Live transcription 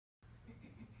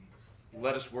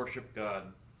Let us worship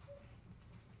God.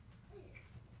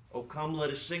 O come, let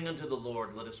us sing unto the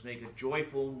Lord. Let us make a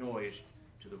joyful noise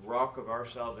to the rock of our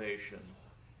salvation.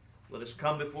 Let us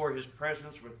come before his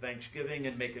presence with thanksgiving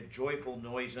and make a joyful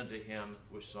noise unto him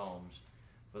with psalms.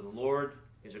 For the Lord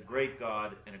is a great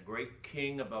God and a great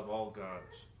King above all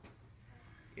gods.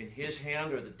 In his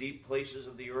hand are the deep places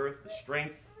of the earth. The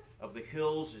strength of the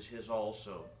hills is his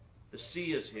also. The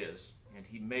sea is his, and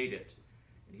he made it.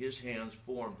 And his hands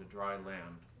formed the dry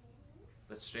land.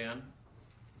 Let's stand.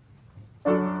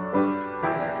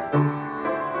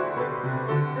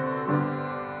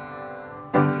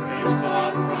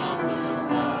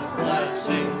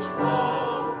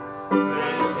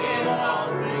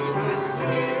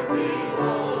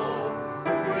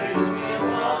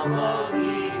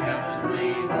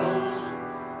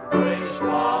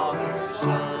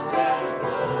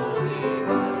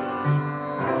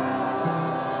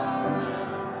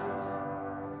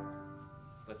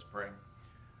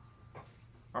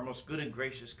 Our most good and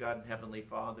gracious God and Heavenly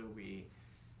Father, we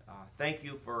thank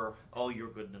you for all your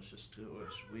goodnesses to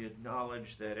us. We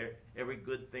acknowledge that every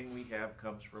good thing we have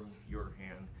comes from your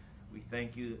hand. We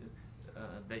thank you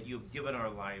that you've given our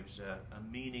lives a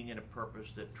meaning and a purpose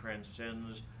that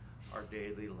transcends our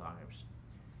daily lives.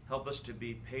 Help us to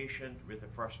be patient with the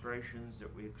frustrations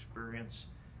that we experience,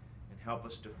 and help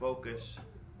us to focus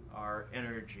our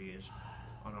energies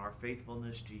on our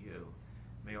faithfulness to you.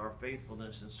 May our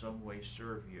faithfulness in some way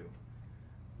serve you.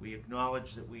 We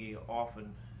acknowledge that we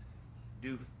often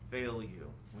do fail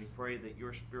you. We pray that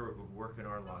your Spirit would work in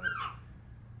our lives.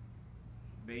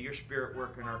 May your Spirit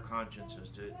work in our consciences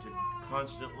to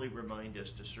constantly remind us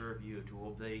to serve you, to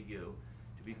obey you,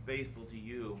 to be faithful to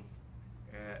you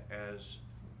as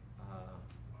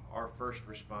our first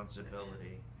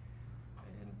responsibility.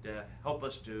 And help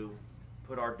us to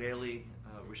put our daily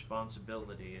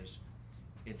responsibilities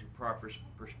into proper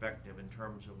perspective in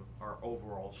terms of our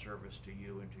overall service to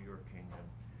you and to your kingdom.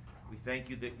 We thank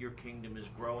you that your kingdom is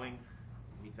growing.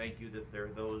 We thank you that there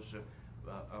are those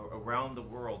around the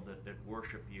world that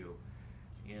worship you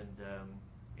in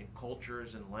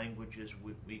cultures and languages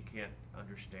we can't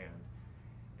understand.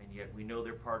 And yet we know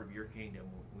they're part of your kingdom.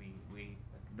 We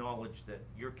acknowledge that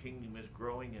your kingdom is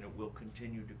growing and it will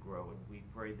continue to grow. And we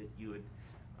pray that you would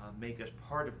make us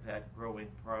part of that growing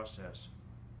process.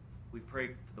 We pray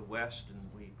for the West, and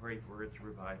we pray for its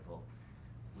revival.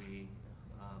 We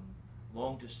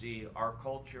long to see our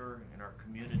culture and our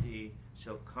community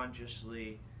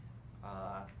self-consciously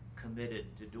committed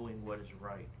to doing what is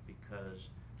right because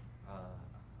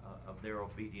of their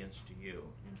obedience to you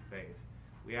in faith.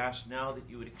 We ask now that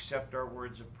you would accept our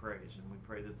words of praise, and we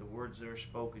pray that the words that are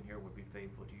spoken here would be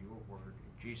faithful to your word.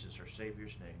 In Jesus, our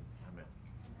Savior's name, amen.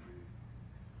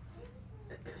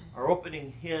 Our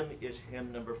opening hymn is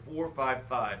hymn number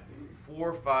 455.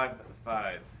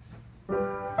 455.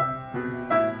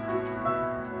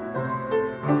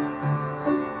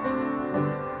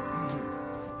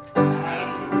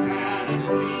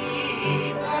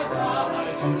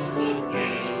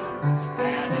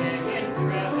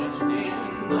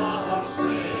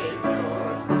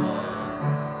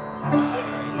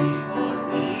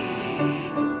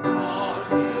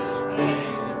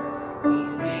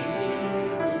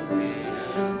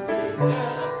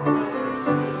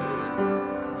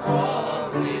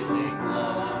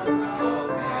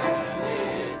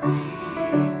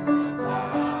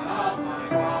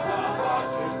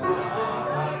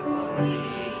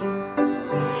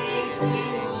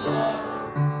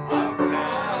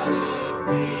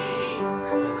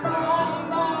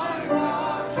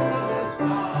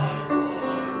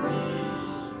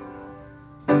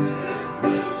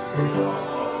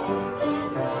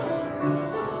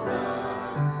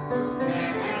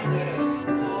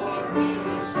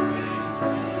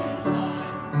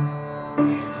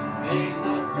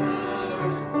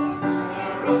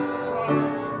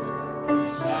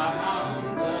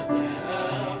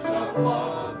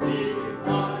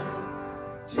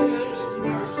 His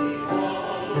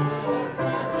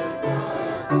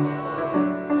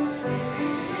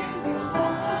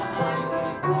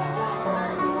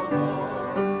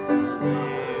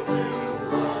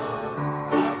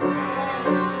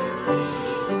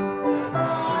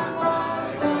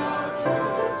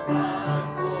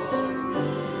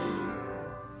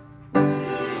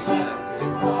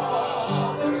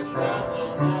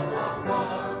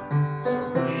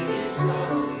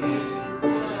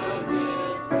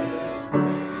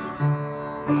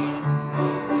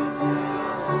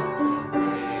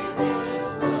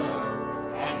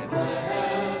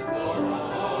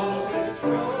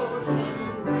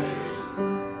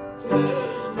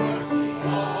mercy,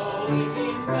 all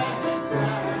living man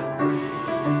and free.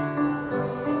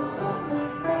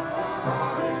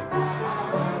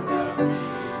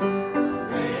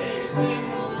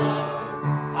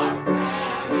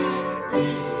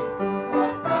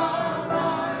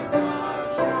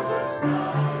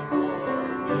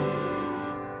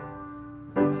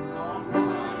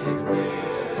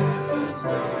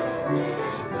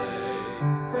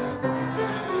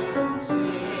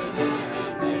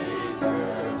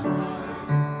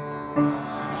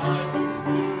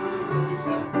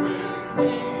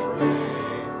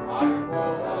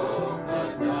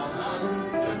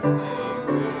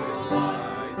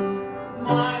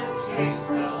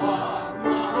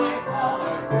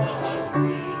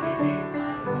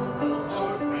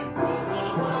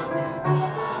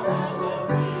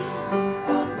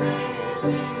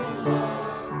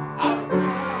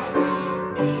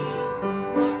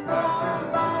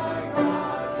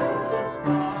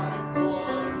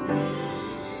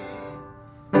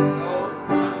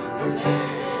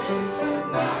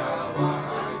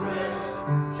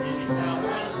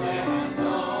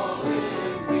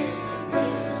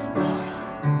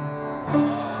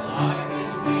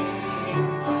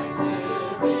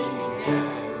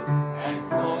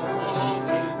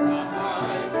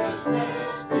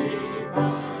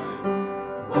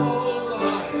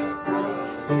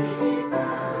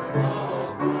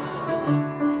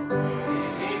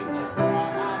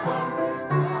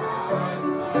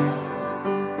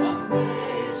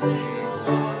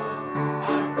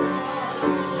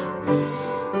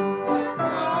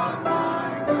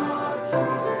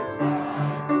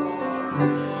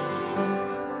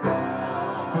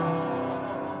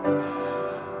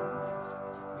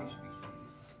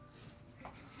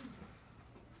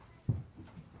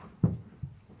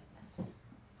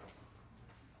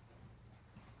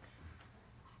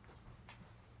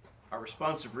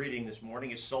 responsive reading this morning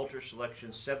is Psalter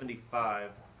Selection 75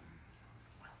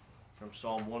 from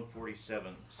Psalm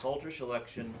 147. Psalter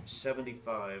Selection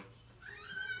 75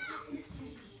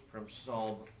 from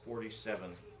Psalm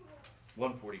 147.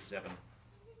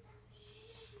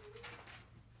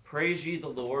 Praise ye the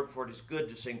Lord, for it is good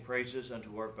to sing praises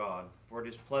unto our God, for it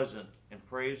is pleasant, and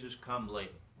praise is comely.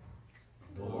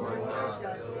 Lord God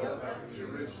hath built up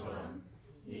Jerusalem,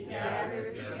 he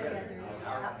gathered together the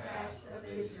outcasts of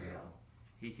Israel.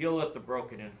 He healeth the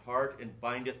broken in heart, and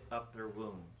bindeth up their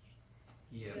wounds.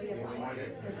 He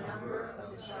appointeth the number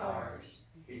of the stars,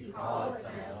 he calleth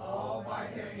them all by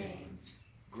their names.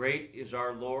 Great is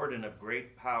our Lord, and of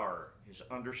great power, his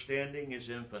understanding is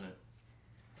infinite.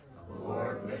 The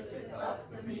Lord lifteth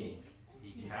up the meek,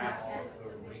 he casteth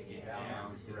the wicked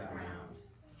down to the ground.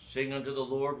 Sing unto the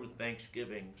Lord with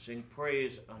thanksgiving. Sing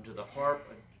praise unto the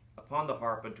harp, upon the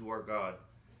harp unto our God.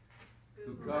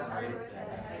 Who covereth the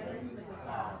heaven with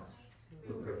clouds,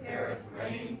 who prepareth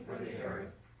rain for the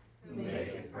earth, who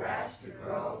maketh grass to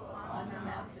grow upon the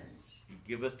mountains. He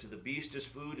giveth to the beast his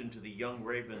food, and to the young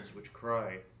ravens which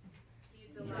cry. He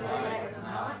delighteth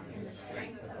not in the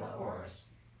strength of a horse,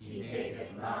 he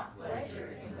taketh not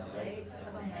pleasure in the legs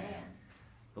of a man.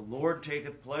 The Lord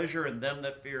taketh pleasure in them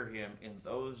that fear him, in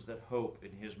those that hope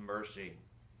in his mercy.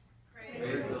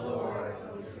 Praise the Lord,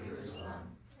 O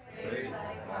Jerusalem. Praise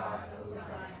thy God, O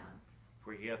Zion.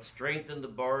 For he hath strengthened the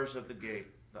bars of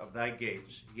thy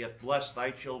gates. He hath blessed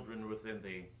thy children within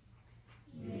thee.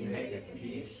 He maketh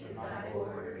peace with thy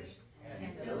borders,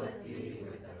 and filleth thee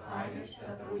with the finest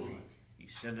of the wheat. He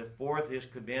sendeth forth his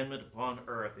commandment upon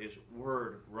earth. His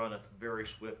word runneth very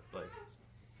swiftly.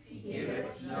 He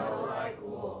giveth snow like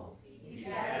wool. He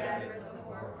scattereth the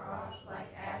hoarfrost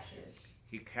like ashes.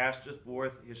 He casteth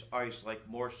forth his ice like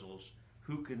morsels.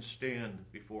 Who can stand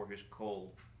before his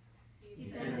cold? He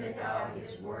sendeth out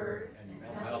his word, and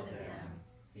melteth them.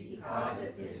 He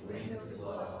causeth his wind to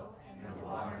blow, and the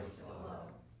waters to flow.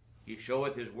 He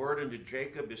showeth his word unto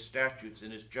Jacob, his statutes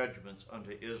and his judgments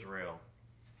unto Israel.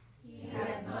 He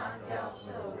hath not dealt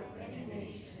so with any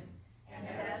nation, and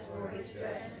as for his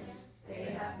judgments,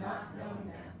 they have not known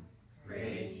them.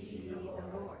 Praise ye the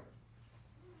Lord.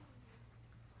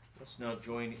 Let's now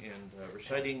join in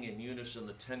reciting in unison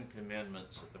the 10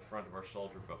 Commandments at the front of our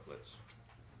Psalter booklets.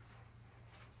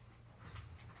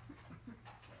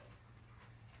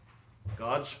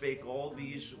 God spake all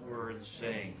these words,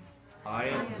 saying, I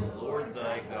am the Lord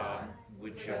thy God,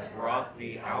 which hath brought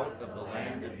thee out of the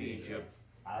land of Egypt,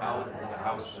 out of the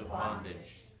house of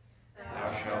bondage.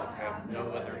 Thou shalt have no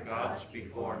other gods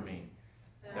before me.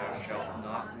 Thou shalt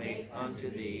not make unto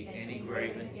thee any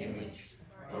graven image,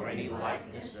 or any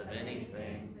likeness of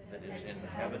anything that is in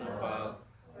heaven above,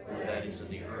 or that is in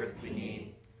the earth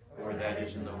beneath, or that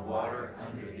is in the water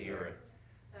under the earth.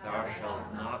 Thou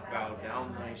shalt not bow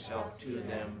down thyself to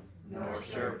them, nor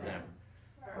serve them.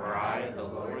 For I, the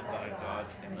Lord thy God,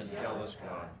 am a jealous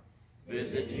God,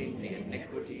 visiting the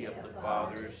iniquity of the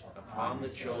fathers upon the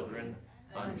children,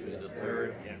 unto the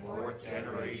 3rd and 4th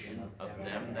generation of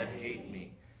them that hate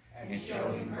me, and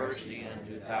showing mercy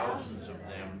unto thousands of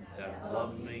them that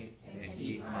love me and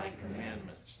keep my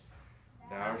commandments.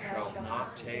 Thou shalt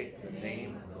not take the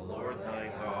name of the Lord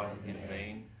thy God in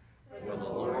vain, for the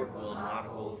Lord will not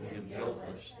hold him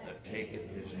guiltless that taketh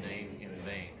his name in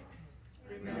vain.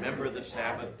 Remember the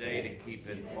Sabbath day to keep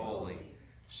it holy.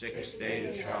 6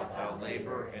 days shalt thou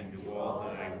labor and do all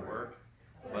thy work,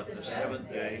 but the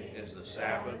 7th day is the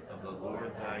Sabbath of the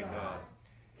Lord thy God.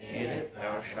 In it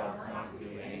thou shalt not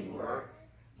do any work,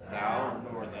 thou,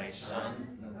 nor thy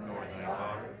son, nor thy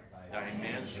daughter, thy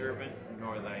manservant,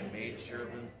 nor thy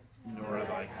maidservant, nor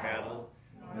thy cattle,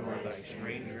 nor thy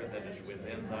stranger that is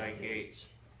within thy gates.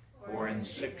 For in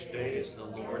 6 days the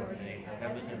Lord made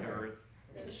heaven and earth,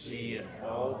 the sea and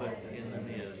all that in them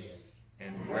is,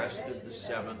 and rested the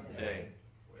 7th day.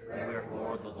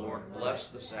 Wherefore the Lord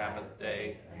blessed the Sabbath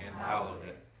day and hallowed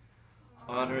it.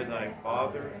 Honor thy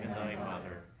father and thy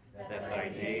mother, that thy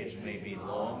days may be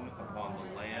long upon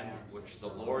the land which the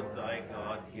Lord thy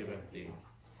God giveth thee.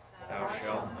 Thou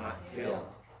shalt not kill.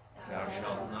 Thou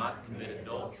shalt not commit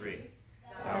adultery.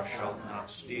 Thou shalt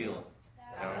not steal.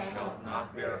 Thou shalt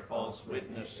not bear false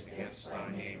witness against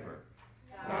thy neighbor.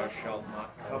 Thou shalt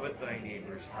not covet thy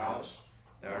neighbor's house.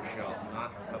 Thou shalt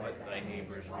not covet thy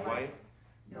neighbor's wife,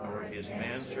 nor his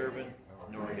manservant,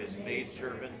 nor his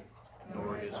maidservant,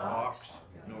 nor his ox,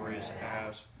 nor his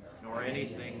ass, nor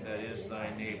anything that is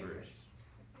thy neighbor's.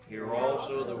 Hear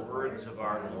also the words of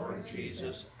our Lord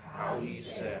Jesus, how he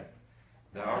said,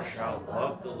 Thou shalt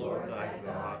love the Lord thy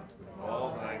God with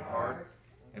all thy heart,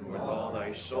 and with all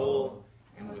thy soul,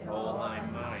 and with all thy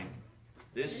mind.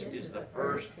 This is the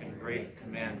first and great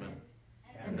commandment,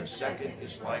 and the second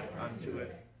is like unto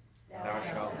it. Thou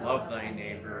shalt love thy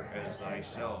neighbor as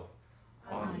thyself.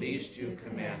 On these two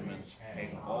commandments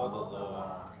hang all the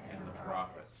law and the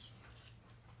prophets.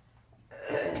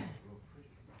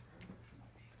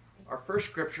 Our first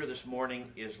scripture this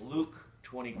morning is Luke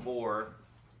 24,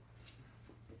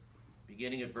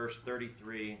 beginning at verse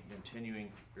 33, continuing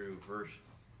through verse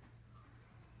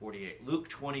 48. Luke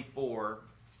 24,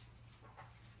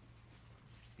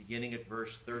 beginning at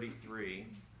verse 33.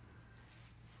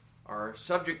 Our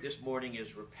subject this morning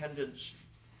is repentance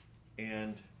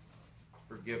and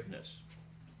forgiveness.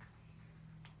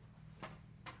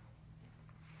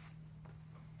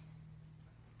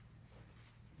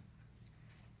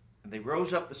 And they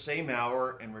rose up the same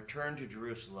hour and returned to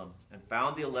Jerusalem, and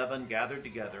found the 11 gathered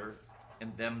together,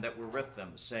 and them that were with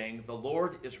them, saying, The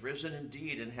Lord is risen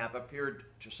indeed, and hath appeared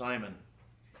to Simon.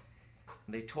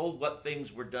 And they told what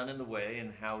things were done in the way,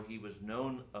 and how he was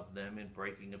known of them in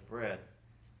breaking of bread.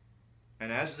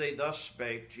 And as they thus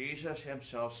spake, Jesus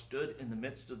himself stood in the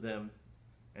midst of them,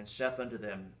 and saith unto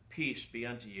them, Peace be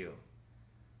unto you.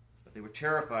 But they were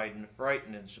terrified and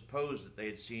frightened, and supposed that they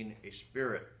had seen a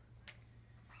spirit.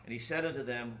 And he said unto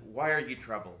them, Why are ye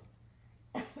troubled?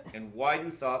 And why do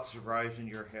thoughts arise in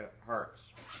your hearts?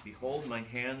 Behold my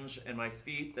hands and my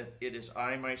feet, that it is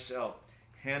I myself.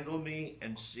 Handle me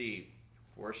and see,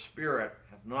 for a spirit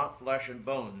hath not flesh and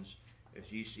bones,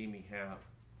 as ye see me have.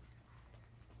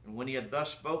 And when he had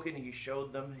thus spoken, he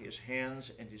showed them his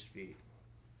hands and his feet.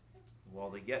 And while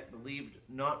they yet believed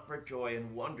not for joy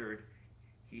and wondered,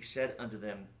 he said unto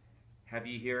them, Have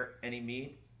ye here any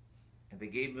meat? And they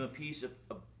gave him a piece of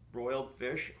broiled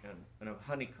fish and of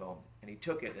honeycomb. And he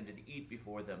took it and did eat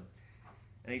before them.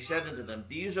 And he said unto them,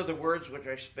 These are the words which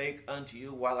I spake unto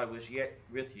you while I was yet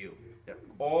with you, that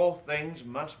all things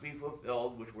must be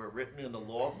fulfilled which were written in the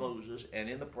law of Moses, and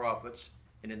in the prophets,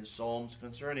 and in the Psalms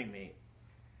concerning me.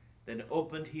 Then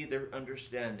opened he their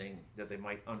understanding, that they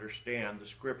might understand the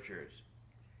Scriptures.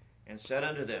 And said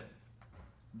unto them,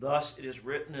 Thus it is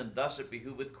written, and thus it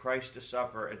behooveth Christ to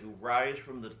suffer, and to rise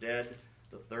from the dead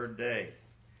the third day,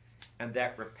 and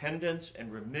that repentance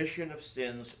and remission of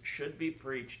sins should be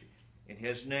preached in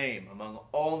his name among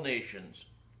all nations,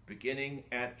 beginning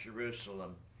at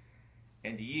Jerusalem.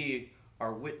 And ye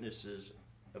are witnesses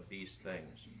of these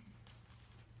things.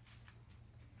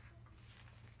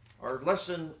 Our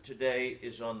lesson today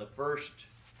is on the first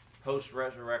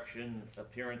post-resurrection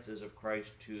appearances of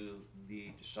Christ to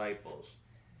the disciples.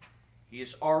 He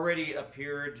has already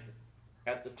appeared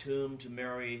at the tomb to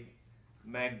Mary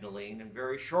Magdalene, and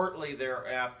very shortly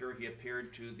thereafter he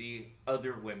appeared to the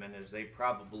other women as they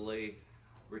probably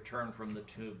returned from the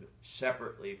tomb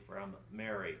separately from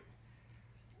Mary.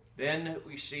 Then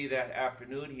we see that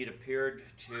afternoon he had appeared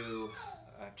to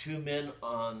two men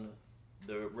on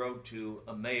the road to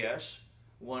Emmaus,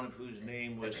 one of whose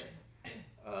name was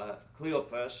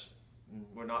Cleopas, and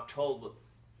we're not told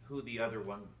who the other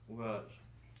one was.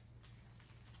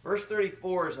 Verse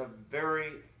 34 is a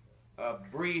very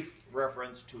brief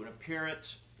reference to an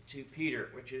appearance to Peter,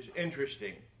 which is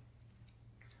interesting.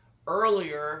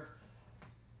 Earlier,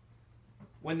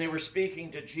 when they were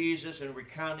speaking to Jesus and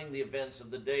recounting the events of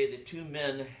the day, the two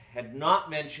men had not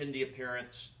mentioned the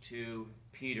appearance to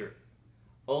Peter.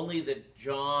 Only that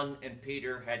John and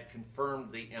Peter had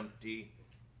confirmed the empty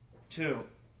tomb.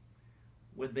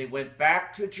 When they went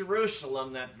back to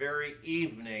Jerusalem that very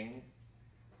evening,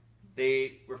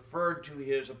 they referred to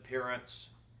his appearance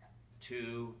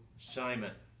to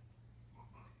Simon.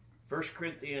 1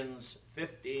 Corinthians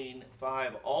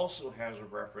 15:5 also has a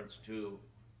reference to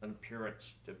an appearance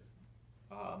to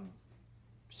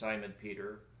Simon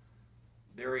Peter.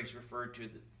 There he's referred to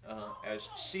as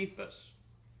Cephas.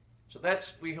 So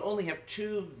we only have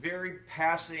two very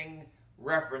passing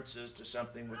references to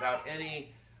something without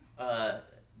any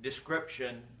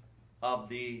description of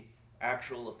the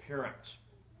actual appearance.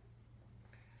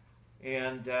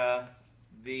 And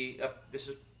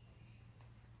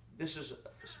this is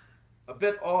a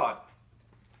bit odd,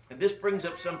 and this brings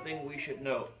up something we should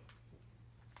note.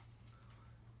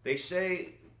 They say,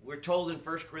 we're told in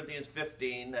 1 Corinthians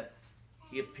 15 that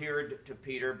he appeared to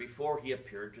Peter before he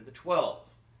appeared to the 12.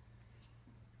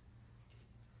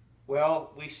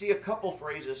 Well, we see a couple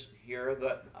phrases here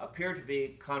that appear to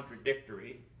be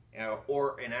contradictory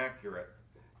or inaccurate.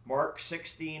 Mark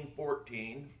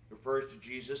 16:14 refers to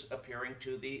Jesus appearing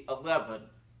to the 11.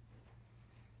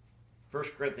 1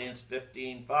 Corinthians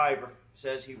 15:5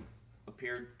 says he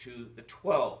appeared to the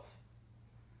 12.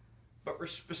 But we're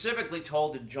specifically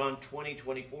told in John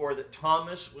 20:24 that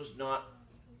Thomas was not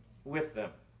with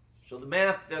them. So the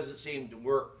math doesn't seem to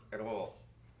work at all.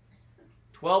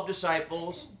 12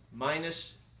 disciples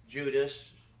minus Judas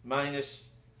minus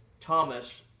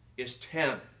Thomas is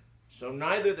 10. So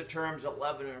neither the terms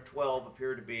 11 or 12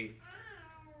 appear to be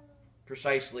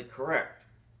precisely correct.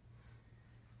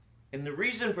 And the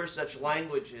reason for such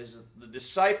language is that the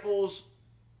disciples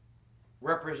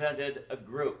represented a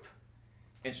group.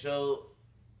 And so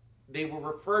they were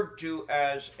referred to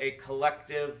as a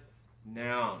collective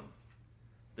noun.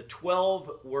 The 12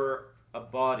 were a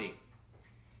body.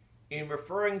 In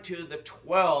referring to the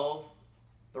 12,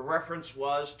 the reference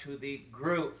was to the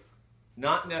group,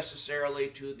 not necessarily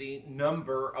to the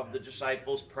number of the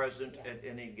disciples present at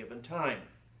any given time.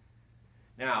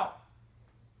 Now,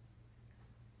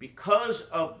 because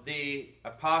of the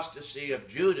apostasy of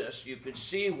Judas, you can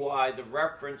see why the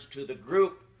reference to the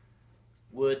group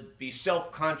would be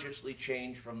self-consciously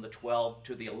changed from the 12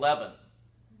 to the 11,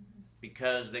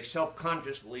 because they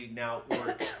self-consciously now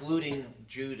were excluding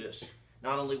Judas.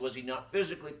 Not only was he not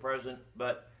physically present,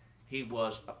 but he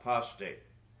was apostate.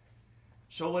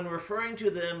 So when referring to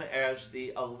them as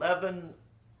the 11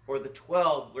 or the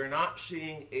 12, we're not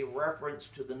seeing a reference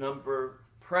to the number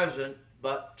present,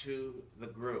 but to the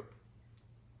group.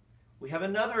 We have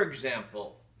another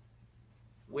example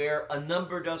where a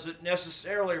number doesn't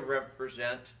necessarily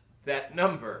represent that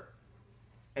number,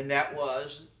 and that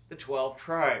was the 12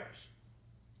 tribes.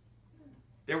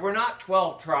 There were not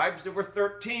 12 tribes, there were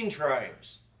 13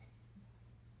 tribes.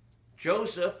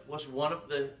 Joseph was one of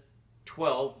the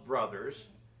 12 brothers,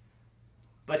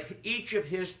 but each of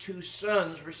his 2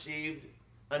 sons received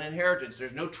an inheritance.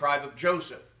 There's no tribe of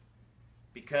Joseph,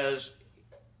 because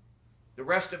the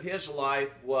rest of his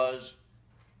life was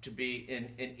to be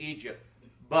in Egypt.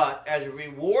 But as a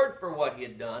reward for what he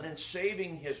had done in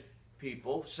saving his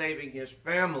people, saving his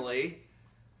family,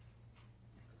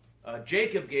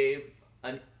 Jacob gave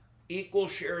an equal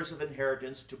shares of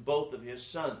inheritance to both of his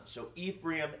sons. So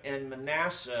Ephraim and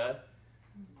Manasseh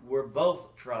were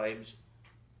both tribes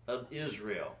of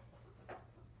Israel.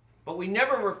 But we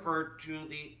never referred to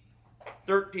the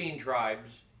 13 tribes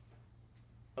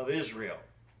of Israel.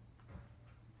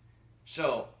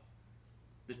 So,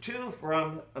 the 2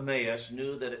 from Emmaus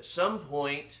knew that at some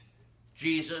point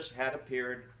Jesus had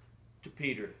appeared to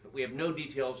Peter, but we have no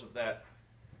details of that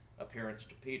appearance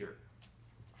to Peter.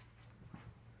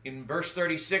 In verse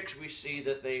 36, we see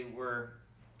that they were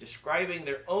describing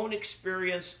their own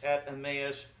experience at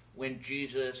Emmaus when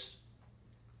Jesus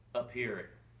appeared.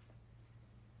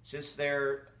 Since he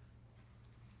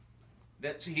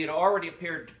had already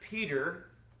appeared to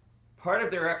Peter, part of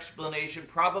their explanation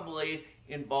probably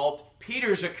involved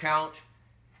Peter's account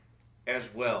as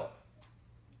well.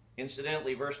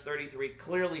 Incidentally, verse 33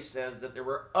 clearly says that there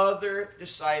were other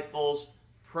disciples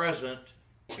present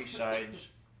besides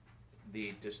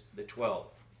the 12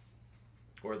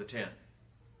 or the 10.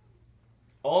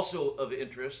 Also of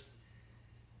interest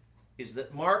is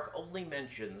that Mark only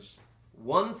mentions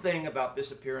one thing about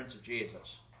this appearance of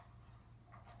Jesus.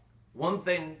 One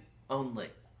thing only.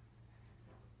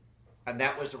 And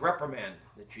that was the reprimand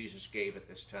that Jesus gave at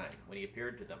this time when he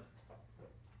appeared to them.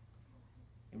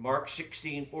 In Mark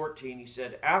 16:14, he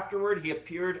said, "Afterward he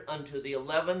appeared unto the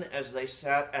 11 as they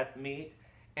sat at meat,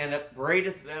 and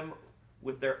upbraideth them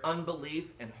with their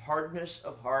unbelief and hardness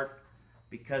of heart,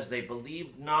 because they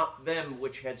believed not them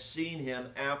which had seen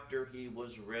him after he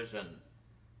was risen."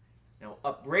 Now,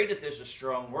 upbraideth is a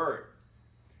strong word.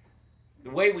 The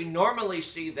way we normally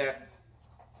see that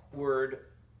word,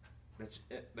 that's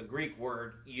the Greek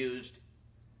word used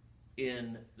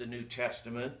in the New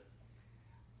Testament,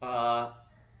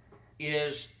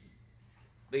 is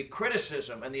the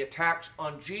criticism and the attacks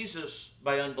on Jesus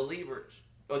by unbelievers,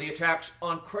 or the attacks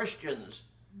on Christians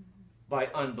by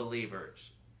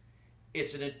unbelievers.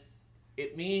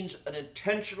 It means an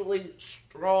intentionally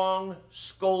strong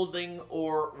scolding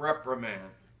or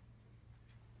reprimand.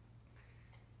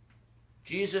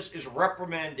 Jesus is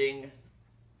reprimanding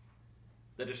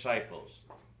the disciples.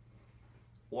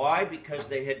 Why? Because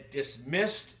they had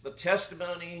dismissed the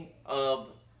testimony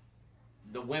of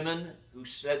the women who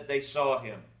said they saw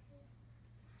him.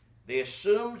 They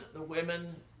assumed the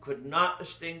women could not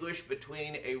distinguish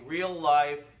between a real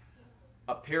life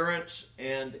appearance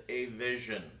and a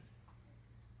vision.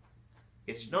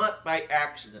 It's not by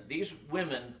accident. These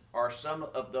women are some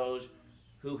of those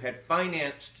who had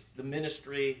financed the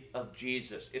ministry of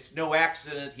Jesus. It's no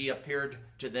accident he appeared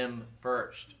to them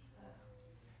first.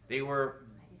 They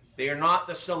are not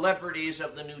the celebrities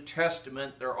of the New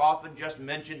Testament. They're often just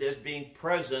mentioned as being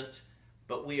present,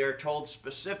 but we are told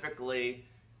specifically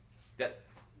that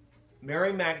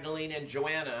Mary Magdalene and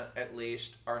Joanna, at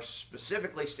least, are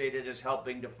specifically stated as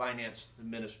helping to finance the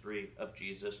ministry of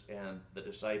Jesus and the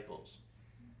disciples.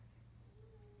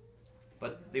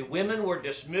 But the women were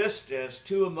dismissed as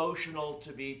too emotional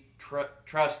to be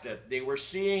trusted. They were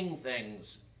seeing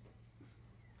things,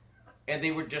 and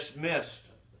they were dismissed.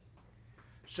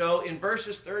 So in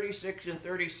verses 36 and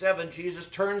 37, Jesus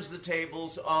turns the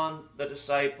tables on the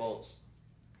disciples.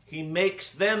 He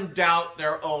makes them doubt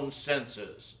their own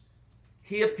senses.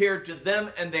 He appeared to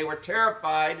them, and they were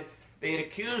terrified. They had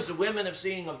accused the women of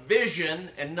seeing a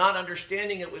vision and not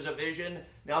understanding it was a vision.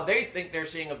 Now they think they're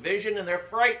seeing a vision, and they're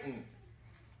frightened.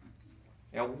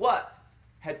 Now what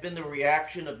had been the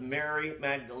reaction of Mary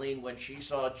Magdalene when she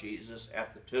saw Jesus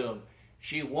at the tomb?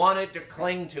 She wanted to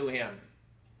cling to him.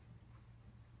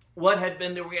 What had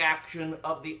been the reaction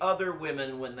of the other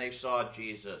women when they saw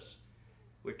Jesus?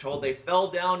 We're told they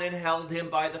fell down and held him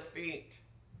by the feet.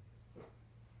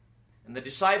 And the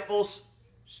disciples,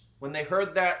 when they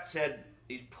heard that, said,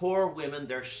 these poor women,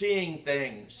 they're seeing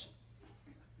things.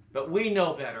 But we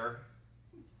know better.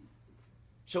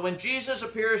 So when Jesus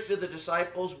appears to the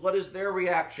disciples, what is their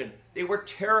reaction? They were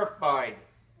terrified.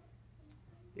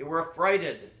 They were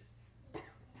affrighted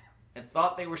and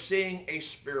thought they were seeing a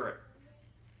spirit.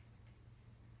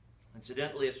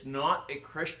 Incidentally, it's not a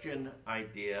Christian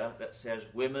idea that says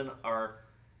women are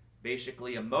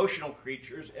basically emotional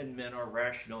creatures and men are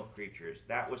rational creatures.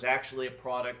 That was actually a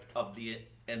product of the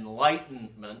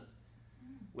Enlightenment,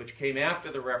 which came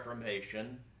after the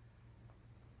Reformation.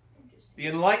 The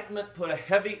Enlightenment put a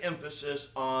heavy emphasis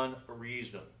on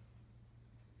reason.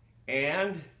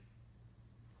 And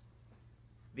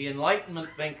the Enlightenment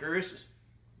thinkers,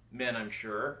 men I'm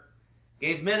sure,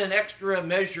 gave men an extra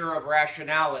measure of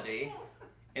rationality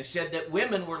and said that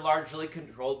women were largely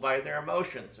controlled by their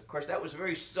emotions. Of course, that was a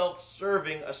very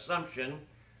self-serving assumption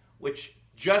which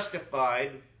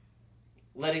justified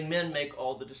letting men make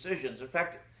all the decisions. In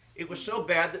fact, it was so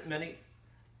bad that many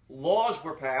laws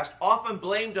were passed, often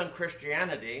blamed on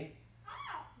Christianity,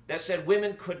 that said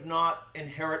women could not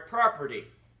inherit property.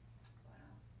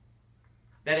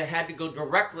 That it had to go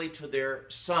directly to their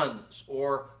sons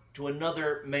or to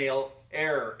another male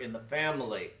heir in the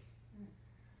family.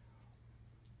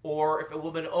 Or if a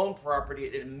woman owned property,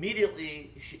 it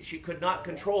immediately, she could not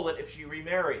control it if she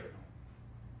remarried.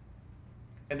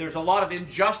 And there's a lot of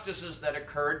injustices that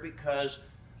occurred because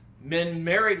men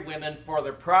married women for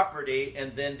their property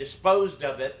and then disposed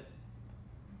of it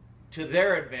to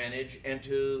their advantage and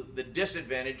to the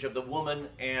disadvantage of the woman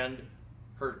and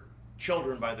her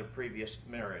children by their previous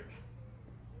marriage.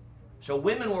 So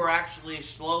women were actually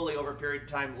slowly, over a period of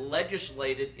time,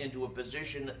 legislated into a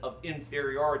position of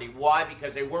inferiority. Why?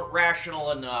 Because they weren't rational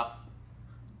enough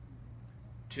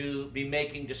to be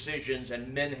making decisions,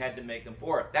 and men had to make them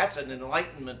for it. That's an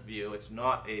Enlightenment view. It's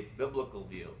not a biblical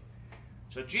view.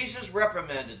 So Jesus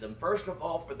reprimanded them, first of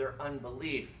all, for their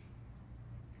unbelief,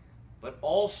 but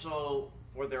also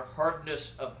for their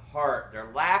hardness of heart,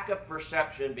 their lack of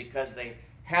perception because they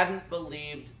hadn't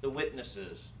believed the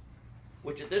witnesses,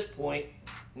 which at this point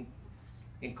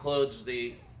includes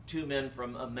the two men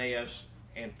from Emmaus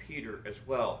and Peter as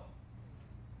well.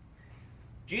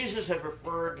 Jesus had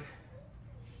referred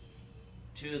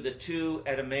to the two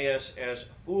at Emmaus as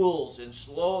fools and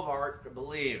slow of heart to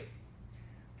believe.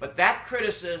 But that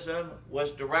criticism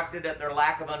was directed at their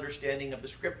lack of understanding of the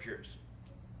Scriptures.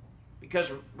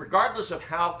 Because regardless of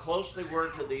how close they were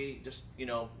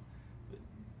to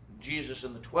Jesus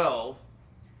and the 12,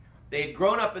 they had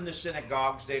grown up in the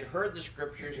synagogues, they'd heard the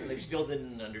Scriptures, and they still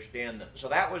didn't understand them. So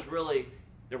that was really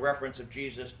the reference of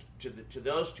Jesus to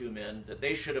those two men, that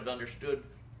they should have understood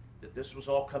that this was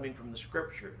all coming from the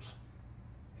Scriptures.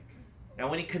 Now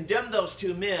when he condemned those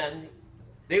two men,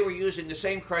 they were using the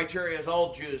same criteria as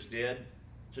all Jews did.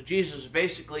 So Jesus is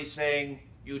basically saying,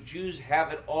 you Jews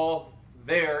have it all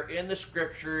there in the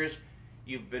Scriptures.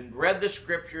 You've been read the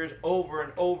Scriptures over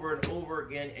and over and over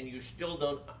again, and you still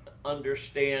don't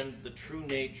understand the true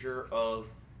nature of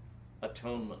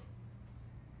atonement.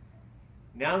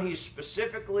 Now he's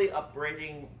specifically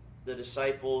upbraiding the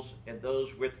disciples and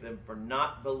those with them for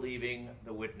not believing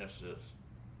the witnesses.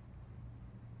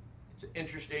 It's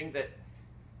interesting that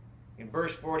in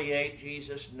verse 48,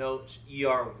 Jesus notes, ye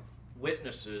are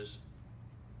witnesses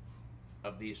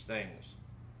of these things.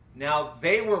 Now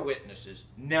they were witnesses.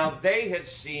 Now they had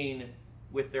seen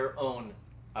with their own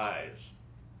eyes.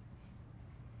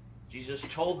 Jesus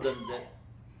told them that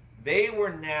they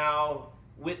were now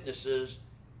witnesses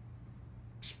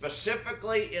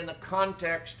specifically in the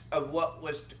context of what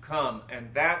was to come, and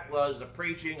that was the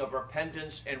preaching of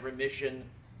repentance and remission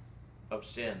of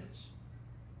sins.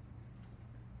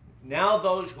 Now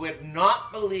those who had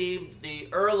not believed the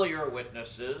earlier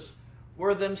witnesses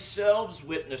were themselves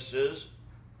witnesses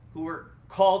who were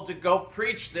called to go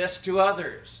preach this to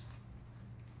others.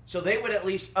 So they would at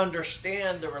least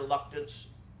understand the reluctance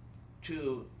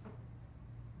to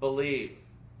believe,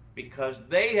 because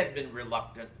they had been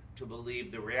reluctant to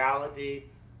believe the reality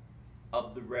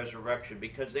of the resurrection,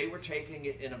 because they were taking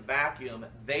it in a vacuum.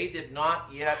 They did not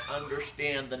yet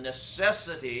understand the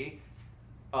necessity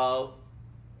of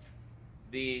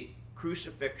the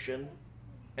crucifixion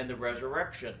and the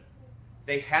resurrection.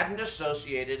 They hadn't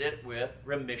associated it with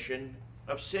remission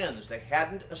of sins. They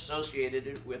hadn't associated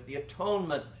it with the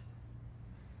atonement.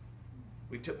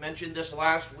 We mentioned this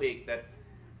last week, that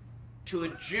to a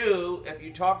Jew, if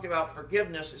you talked about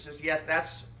forgiveness, it says, yes,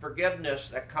 that's forgiveness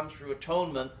that comes through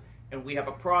atonement, and we have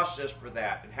a process for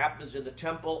that. It happens in the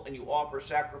temple, and you offer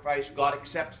sacrifice. God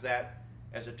accepts that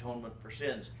as atonement for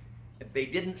sins. If they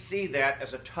didn't see that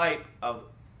as a type of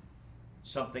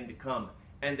something to come,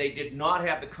 and they did not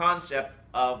have the concept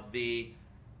of the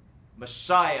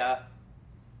Messiah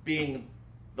being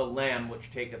the Lamb which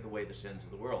taketh away the sins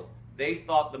of the world. They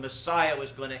thought the Messiah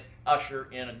was going to usher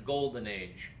in a golden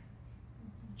age.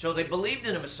 So they believed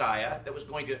in a Messiah that was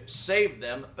going to save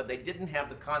them, but they didn't have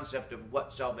the concept of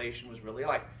what salvation was really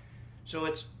like. So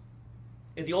it's,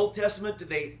 in the Old Testament, did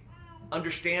they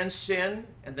understand sin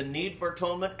and the need for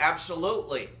atonement?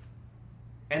 Absolutely.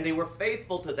 And they were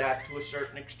faithful to that to a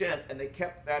certain extent, and they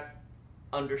kept that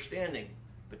understanding.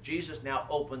 But Jesus now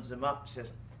opens them up and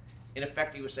says, in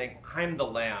effect, he was saying, I'm the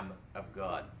Lamb of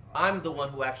God. I'm the one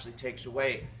who actually takes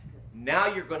away. Now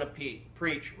you're going to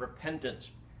preach repentance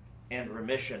and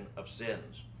remission of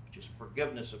sins, which is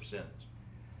forgiveness of sins.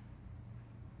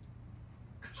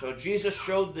 So Jesus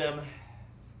showed them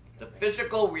the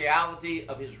physical reality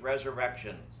of his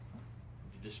resurrection.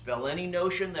 To dispel any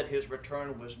notion that his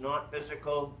return was not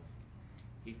physical,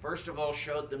 he first of all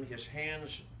showed them his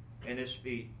hands and his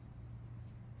feet.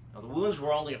 Now the wounds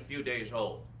were only a few days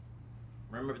old.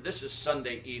 Remember, this is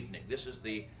Sunday evening. This is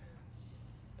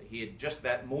he had just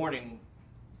that morning,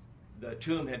 the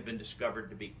tomb had been discovered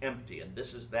to be empty, and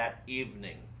this is that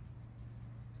evening.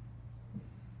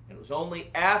 And it was only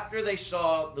after they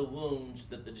saw the wounds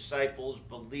that the disciples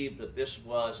believed that this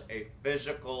was a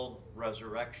physical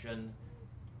resurrection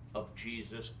of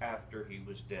Jesus after he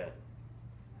was dead.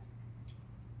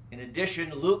 In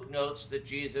addition, Luke notes that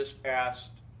Jesus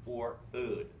asked for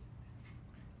food.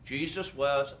 Jesus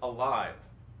was alive.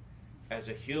 As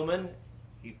a human,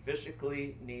 he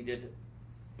physically needed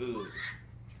food.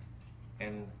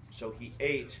 And so he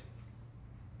ate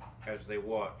as they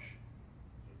watched.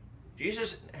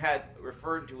 Jesus had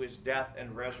referred to his death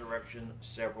and resurrection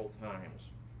several times.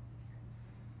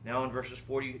 Now in verses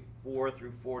 44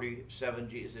 through 47,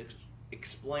 Jesus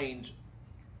explains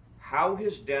how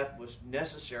his death was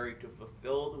necessary to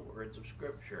fulfill the words of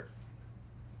Scripture.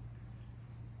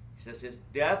 He says his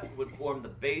death would form the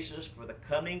basis for the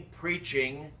coming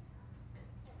preaching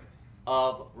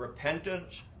of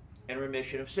repentance and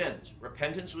remission of sins.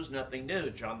 Repentance was nothing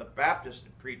new. John the Baptist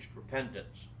had preached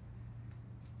repentance.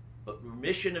 But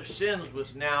remission of sins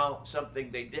was now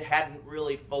something they hadn't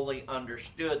really fully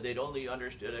understood. They'd only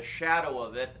understood a shadow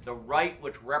of it, the rite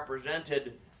which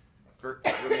represented for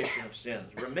remission of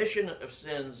sins. Remission of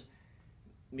sins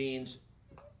means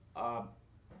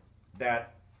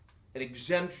that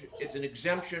it's an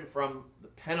exemption from the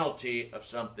penalty of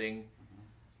something.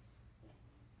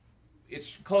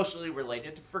 It's closely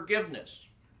related to forgiveness.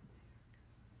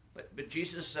 But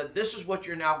Jesus said, this is what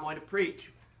you're now going to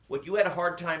preach. What you had a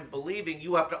hard time believing,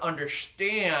 you have to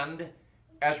understand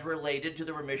as related to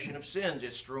the remission of sins.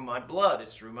 It's through my blood.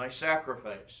 It's through my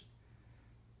sacrifice.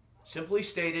 Simply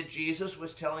stated, Jesus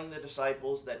was telling the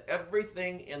disciples that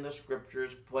everything in the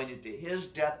Scriptures pointed to his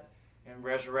death and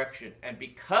resurrection. And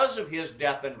because of his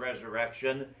death and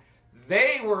resurrection,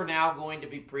 they were now going to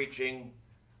be preaching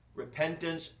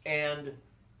repentance and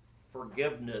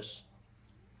forgiveness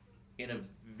in a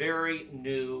very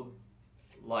new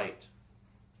light.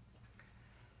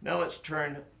 Now let's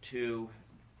turn to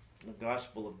the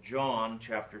Gospel of John,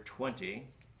 chapter 20.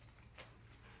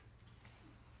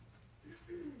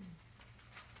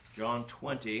 John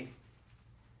 20.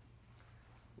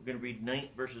 We're going to read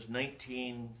verses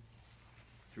 19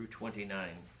 through 29.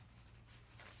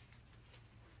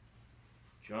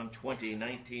 John 20,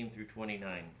 19 through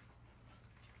 29.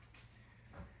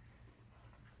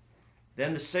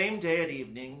 Then the same day at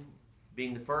evening,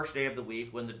 being the first day of the week,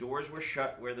 when the doors were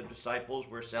shut where the disciples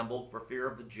were assembled for fear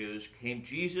of the Jews, came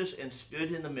Jesus and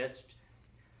stood in the midst,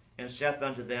 and saith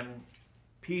unto them,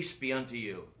 Peace be unto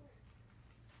you.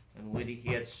 And when he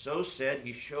had so said,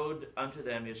 he showed unto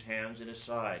them his hands and his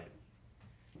side.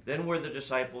 Then were the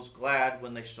disciples glad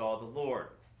when they saw the Lord.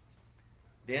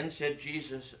 Then said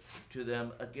Jesus to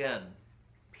them again,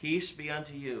 Peace be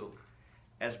unto you.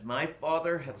 As my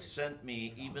Father hath sent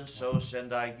me, even so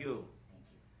send I you.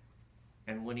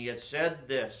 And when he had said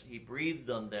this, he breathed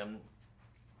on them,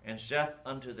 and saith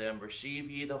unto them,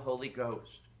 Receive ye the Holy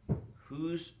Ghost.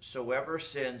 Whosoever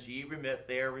sins ye remit,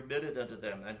 they are remitted unto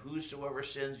them. And whosoever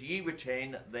sins ye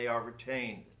retain, they are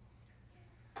retained.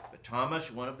 But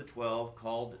Thomas, one of the 12,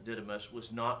 called Didymus,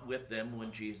 was not with them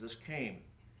when Jesus came.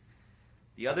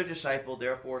 The other disciple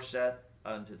therefore said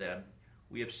unto them,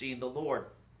 We have seen the Lord.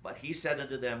 But he said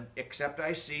unto them, Except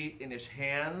I see in his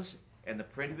hands and the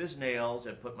print of his nails,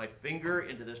 and put my finger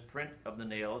into this print of the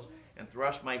nails, and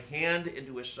thrust my hand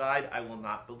into his side, I will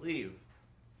not believe.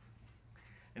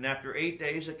 And after 8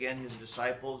 days again his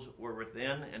disciples were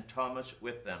within, and Thomas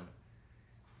with them.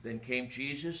 Then came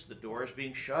Jesus, the doors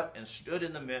being shut, and stood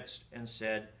in the midst, and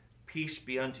said, Peace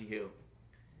be unto you.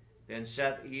 Then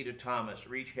said he to Thomas,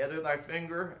 Reach hither thy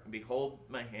finger, and behold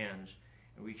my hands.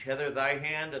 And reach hither thy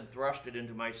hand, and thrust it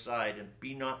into my side, and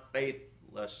be not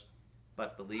faithless,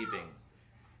 but believing.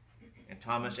 And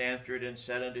Thomas answered and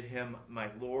said unto him, My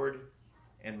Lord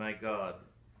and my God.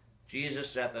 Jesus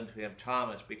saith unto him,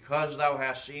 Thomas, because thou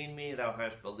hast seen me, thou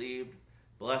hast believed.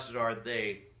 Blessed are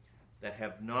they that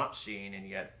have not seen, and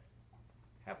yet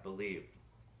have believed.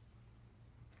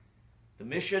 The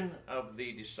mission of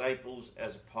the disciples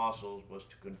as apostles was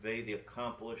to convey the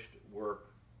accomplished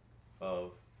work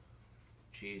of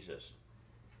Jesus.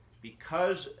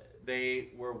 Because they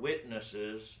were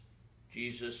witnesses,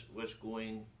 Jesus was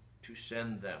going to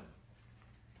send them.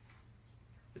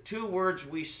 The two words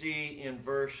we see in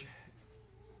verse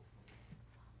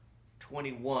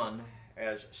 21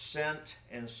 as sent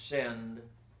and send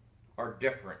are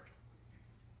different.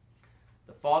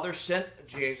 The Father sent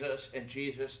Jesus, and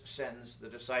Jesus sends the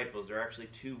disciples. They're actually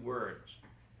two words.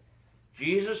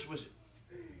 Jesus was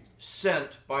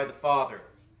sent by the Father.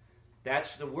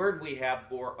 That's the word we have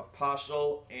for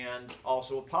apostle and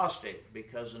also apostate,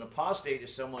 because an apostate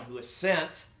is someone who is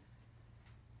sent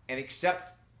and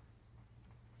accepts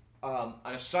an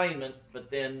assignment, but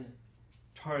then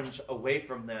turns away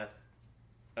from that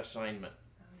assignment.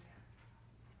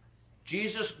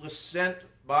 Jesus was sent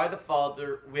by the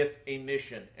Father with a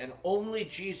mission, and only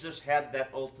Jesus had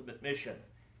that ultimate mission.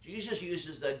 Jesus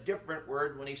uses a different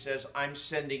word when he says, I'm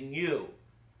sending you.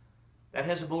 That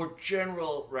has a more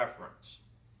general reference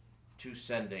to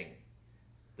sending.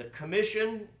 The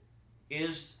commission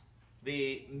is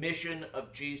the mission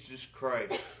of Jesus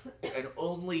Christ, and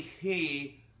only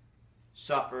he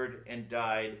suffered and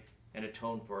died and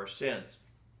atoned for our sins.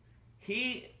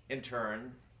 He, in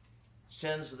turn,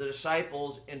 sends the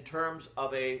disciples in terms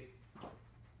of a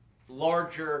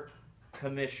larger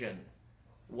commission,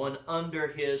 one under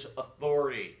his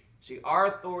authority. See, our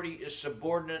authority is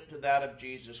subordinate to that of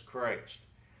Jesus Christ.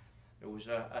 There was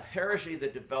a heresy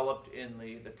that developed in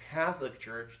the Catholic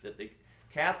Church, that the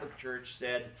Catholic Church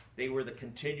said they were the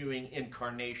continuing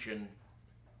incarnation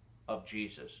of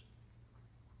Jesus.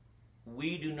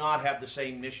 We do not have the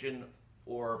same mission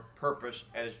or purpose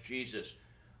as Jesus.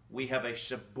 We have a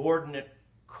subordinate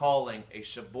calling, a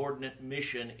subordinate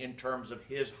mission in terms of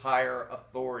his higher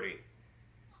authority.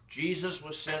 Jesus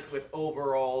was sent with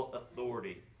overall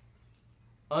authority.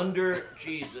 Under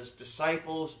Jesus,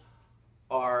 disciples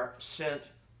are sent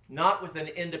not with an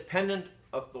independent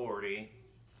authority,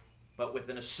 but with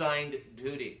an assigned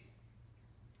duty.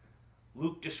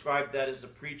 Luke described that as the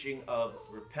preaching of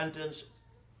repentance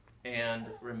and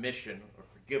remission, or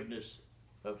forgiveness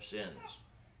of sins.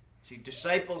 See,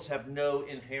 disciples have no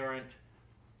inherent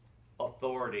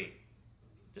authority.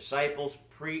 Disciples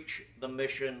preach the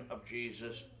mission of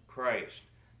Jesus Christ.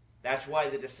 That's why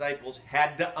the disciples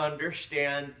had to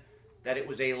understand that it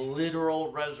was a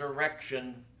literal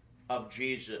resurrection of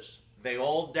Jesus. They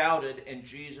all doubted, and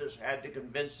Jesus had to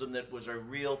convince them that it was a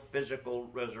real physical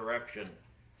resurrection.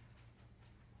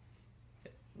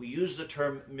 We use the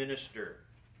term minister.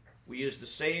 We use the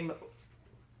same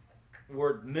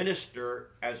word minister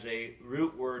as a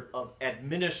root word of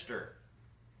administer.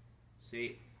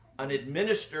 See, an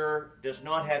administrator does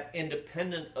not have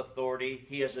independent authority.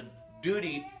 He has a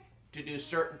duty to do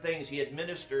certain things. He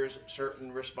administers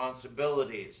certain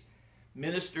responsibilities.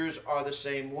 Ministers are the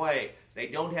same way. They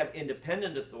don't have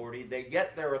independent authority. They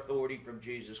get their authority from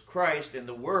Jesus Christ and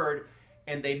the Word,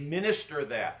 and they minister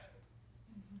that.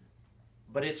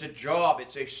 But it's a job.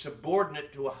 It's a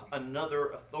subordinate to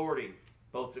another authority,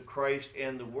 both to Christ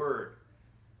and the Word.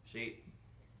 See,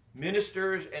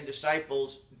 ministers and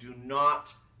disciples do not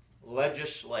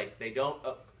legislate. They don't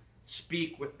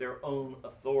speak with their own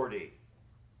authority.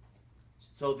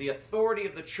 So the authority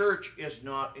of the church is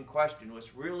not in question.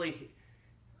 What's really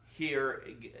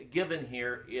given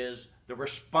here is the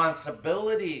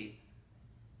responsibility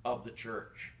of the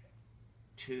church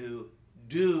to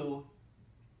do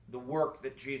the work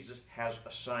that Jesus has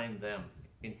assigned them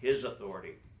in his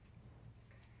authority.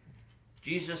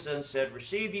 Jesus then said,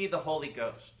 "Receive ye the Holy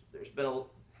Ghost."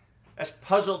 That's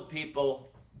puzzled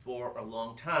people for a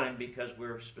long time, because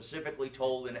we're specifically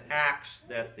told in Acts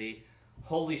that the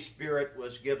Holy Spirit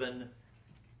was given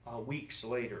weeks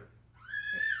later.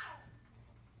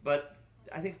 But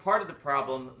I think part of the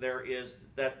problem there is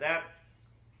that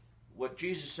what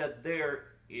Jesus said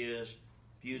there is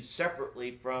viewed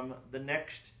separately from the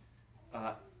next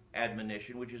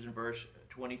admonition, which is in verse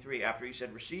 23. After he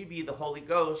said, "Receive ye the Holy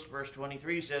Ghost," verse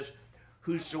 23 says,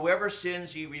 "Whosoever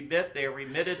sins ye remit, they are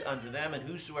remitted unto them, and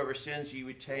whosoever sins ye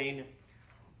retain,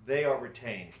 they are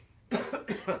retained."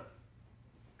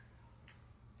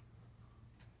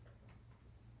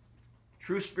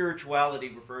 True spirituality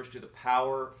refers to the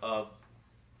power of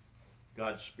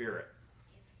God's Spirit.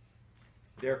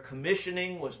 Their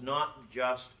commissioning was not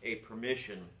just a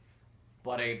permission,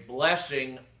 but a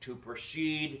blessing to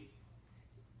proceed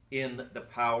in the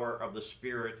power of the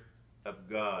Spirit of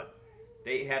God.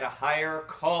 They had a higher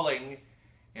calling,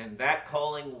 and that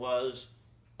calling was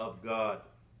of God.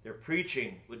 Their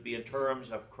preaching would be in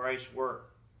terms of Christ's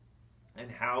work and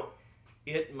how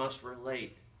it must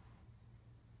relate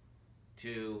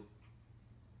to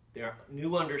their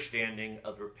new understanding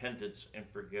of repentance and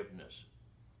forgiveness.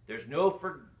 There's no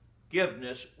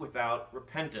forgiveness without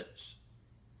repentance.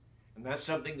 And that's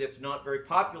something that's not very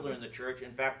popular in the church.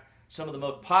 In fact, some of the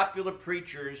most popular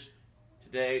preachers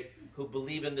today who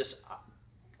believe in this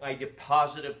idea of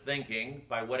positive thinking,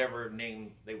 by whatever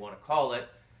name they want to call it,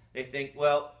 they think,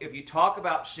 well, if you talk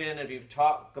about sin, if you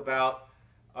talk about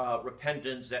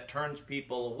repentance, that turns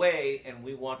people away, and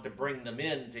we want to bring them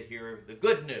in to hear the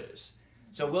good news.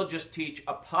 So we'll just teach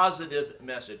a positive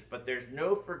message, but there's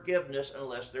no forgiveness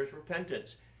unless there's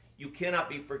repentance. You cannot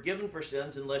be forgiven for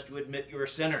sins unless you admit you're a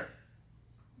sinner.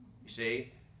 You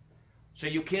see? So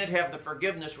you can't have the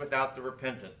forgiveness without the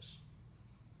repentance.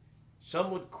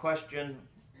 Some would question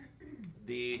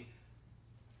the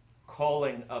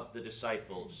calling of the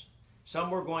disciples. Some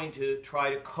were going to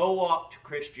try to co-opt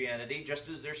Christianity, just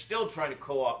as they're still trying to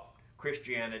co-opt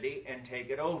Christianity and take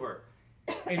it over.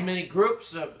 In many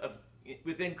groups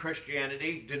within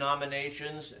Christianity,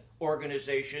 denominations,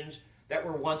 organizations that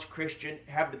were once Christian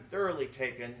have been thoroughly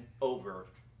taken over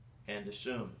and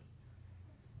assumed.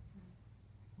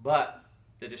 But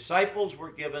the disciples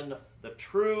were given the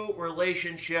true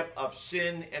relationship of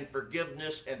sin and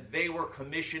forgiveness, and they were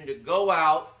commissioned to go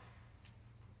out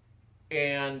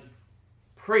and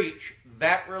preach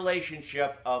that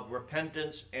relationship of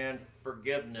repentance and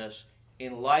forgiveness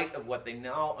in light of what they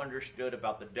now understood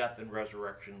about the death and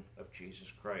resurrection of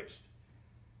Jesus Christ.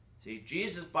 See,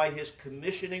 Jesus, by his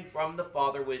commissioning from the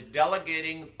Father, was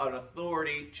delegating an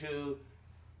authority to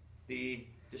the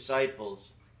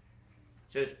disciples.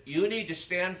 It says, you need to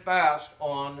stand fast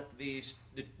on the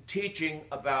teaching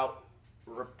about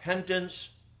repentance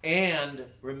and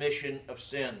remission of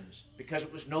sins, because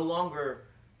it was no longer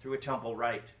through a temple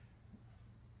rite.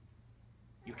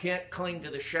 You can't cling to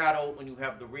the shadow when you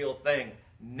have the real thing.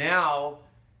 Now,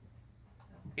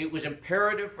 it was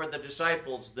imperative for the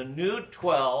disciples, the new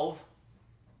 12,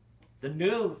 the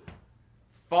new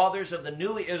fathers of the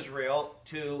new Israel,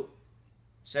 to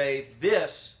say,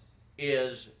 this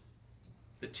is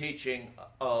the teaching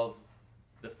of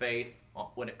the faith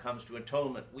when it comes to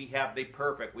atonement. We have the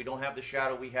perfect. We don't have the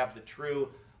shadow. We have the true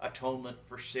atonement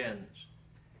for sins.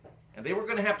 And they were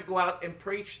going to have to go out and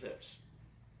preach this.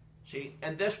 See,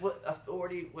 and this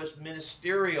authority was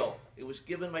ministerial. It was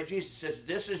given by Jesus. It says,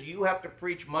 this is, you have to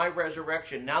preach my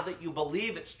resurrection. Now that you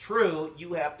believe it's true,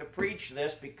 you have to preach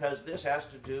this, because this has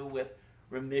to do with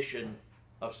remission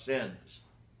of sins.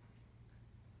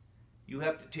 You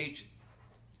have to teach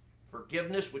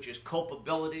forgiveness, which is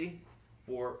culpability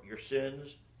for your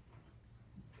sins,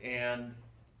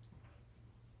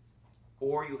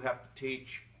 or you have to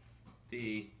teach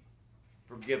the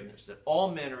forgiveness, that all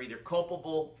men are either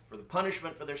culpable for the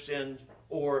punishment for their sins,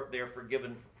 or they're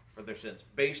forgiven for their sins,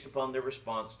 based upon their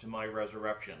response to my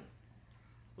resurrection.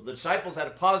 Well, the disciples had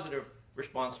a positive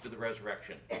response to the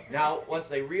resurrection. Now, once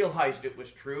they realized it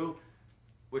was true,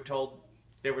 we're told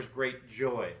there was great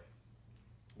joy.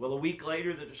 Well, a week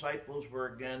later, the disciples were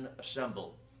again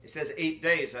assembled. It says 8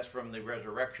 days, that's from the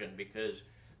resurrection, because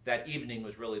that evening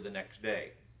was really the next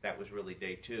day. That was really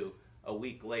day 2. A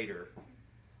week later,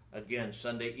 again,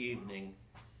 Sunday evening,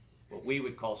 what we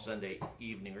would call Sunday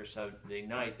evening or Sunday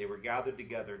night, they were gathered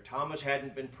together. Thomas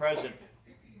hadn't been present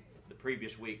the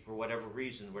previous week for whatever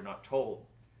reason, we're not told.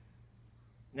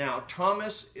 Now,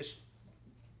 Thomas has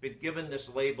been given this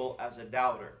label as a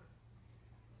doubter.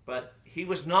 But he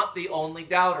was not the only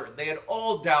doubter. They had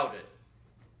all doubted.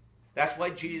 That's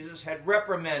why Jesus had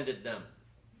reprimanded them.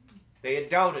 They had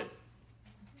doubted.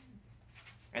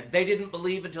 And they didn't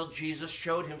believe until Jesus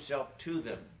showed himself to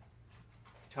them.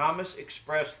 Thomas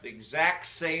expressed the exact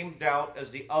same doubt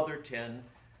as the other 10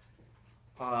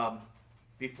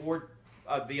 before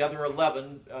the other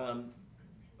 11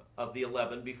 of the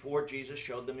 11 before Jesus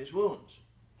showed them his wounds.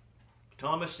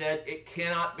 Thomas said, "It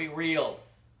cannot be real.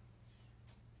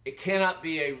 It cannot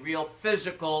be a real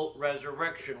physical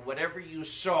resurrection. Whatever you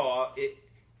saw,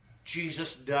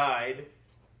 Jesus died,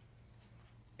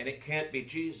 and it can't be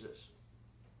Jesus."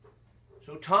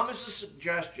 So Thomas's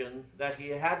suggestion that he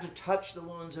had to touch the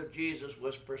wounds of Jesus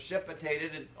was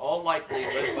precipitated in all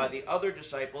likelihood by the other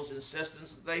disciples'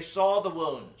 insistence that they saw the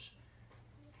wounds.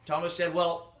 Thomas said,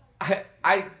 "Well,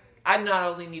 I not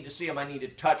only need to see them, I need to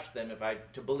touch them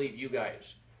to believe you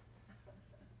guys."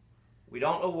 We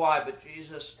don't know why, but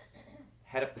Jesus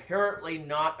had apparently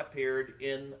not appeared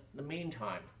in the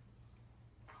meantime.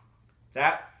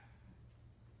 That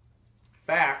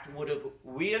fact would have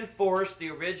reinforced the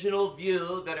original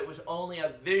view that it was only a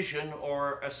vision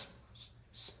or a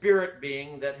spirit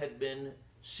being that had been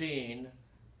seen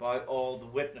by all the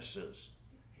witnesses.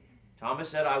 Thomas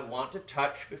said, "I want to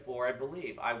touch before I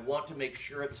believe. I want to make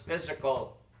sure it's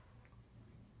physical."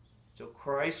 So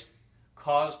Christ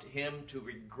caused him to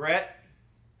regret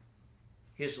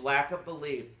his lack of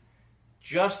belief,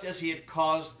 just as he had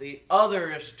caused the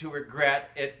others to regret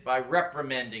it by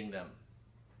reprimanding them.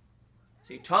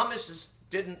 See, Thomas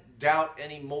didn't doubt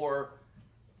any more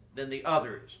than the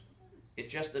others.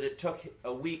 It's just that it took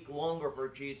a week longer for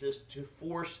Jesus to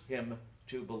force him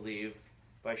to believe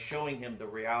by showing him the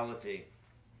reality.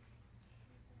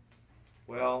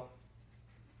 Well,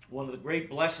 one of the great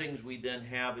blessings we then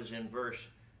have is in verse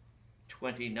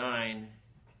 29.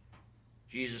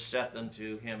 Jesus saith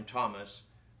unto him, Thomas,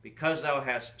 "Because thou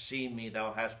hast seen me,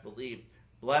 thou hast believed.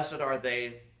 Blessed are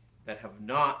they that have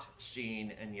not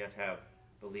seen and yet have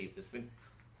believed." It's been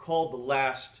called the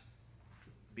last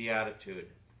beatitude.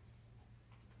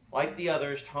 Like the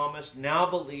others, Thomas now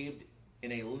believed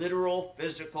in a literal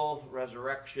physical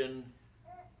resurrection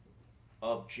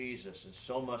of Jesus, and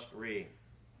so must we.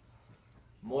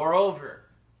 Moreover,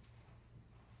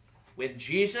 when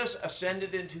Jesus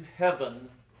ascended into heaven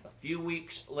a few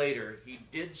weeks later, he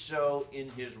did so in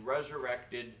his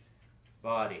resurrected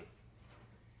body.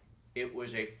 It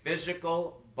was a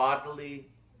physical, bodily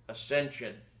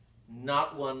ascension,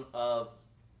 not one of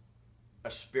a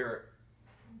spirit.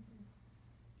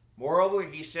 Moreover,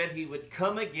 he said he would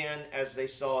come again as they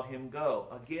saw him go.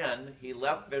 Again, he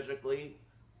left physically.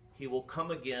 He will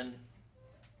come again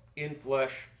in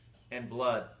flesh and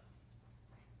blood.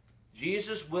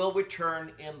 Jesus will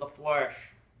return in the flesh,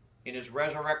 in his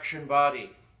resurrection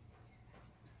body.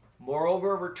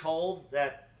 Moreover, we're told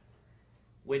that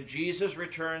when Jesus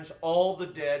returns, all the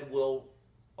dead will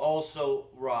also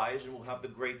rise and will have the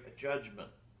great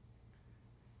judgment.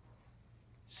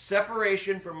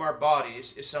 Separation from our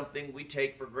bodies is something we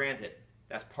take for granted.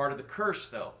 That's part of the curse,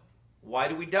 though. Why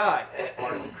do we die? It's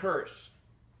part of the curse.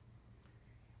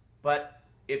 But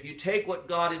if you take what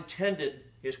God intended,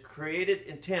 his created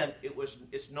intent,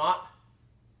 it's not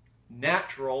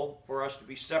natural for us to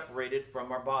be separated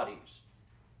from our bodies.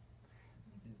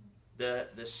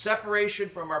 The separation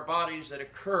from our bodies that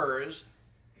occurs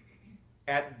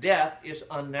at death is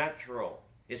unnatural.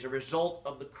 It's a result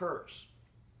of the curse.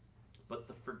 But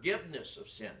the forgiveness of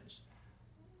sins,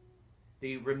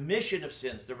 the remission of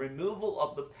sins, the removal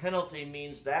of the penalty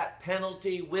means that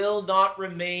penalty will not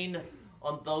remain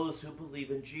on those who believe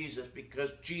in Jesus,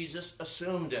 because Jesus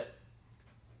assumed it.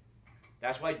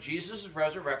 That's why Jesus'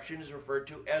 resurrection is referred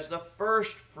to as the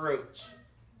first fruits.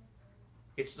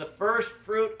 It's the first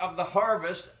fruit of the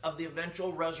harvest of the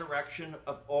eventual resurrection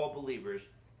of all believers.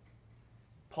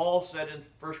 Paul said in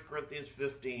 1 Corinthians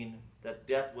 15 that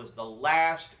death was the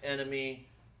last enemy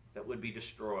that would be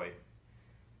destroyed.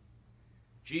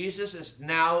 Jesus is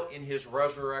now in his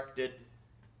resurrected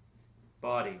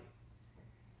body.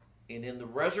 And in the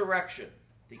resurrection,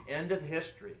 the end of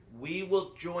history, we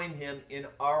will join him in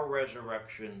our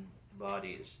resurrection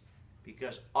bodies,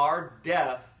 because our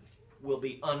death will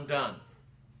be undone.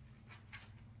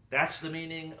 That's the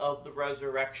meaning of the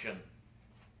resurrection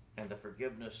and the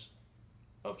forgiveness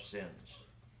of sins.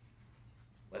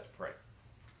 Let's pray.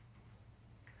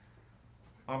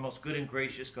 Our most good and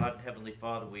gracious God and Heavenly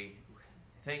Father, we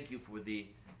thank you for the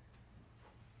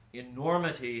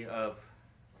enormity of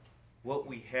what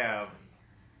we have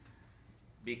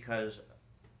because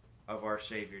of our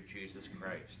Savior Jesus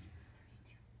Christ.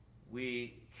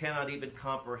 We cannot even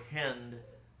comprehend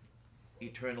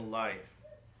eternal life.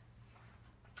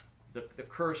 the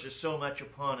curse is so much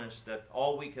upon us that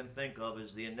all we can think of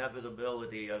is the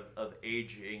inevitability of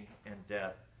aging and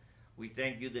death. We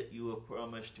thank you that you have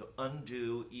promised to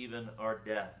undo even our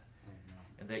death,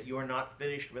 and that you are not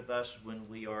finished with us when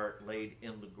we are laid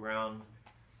in the ground,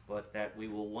 but that we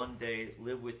will one day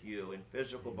live with you in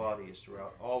physical bodies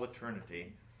throughout all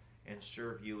eternity and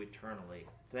serve you eternally.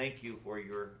 Thank you for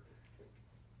your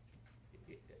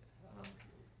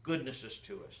goodnesses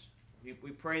to us.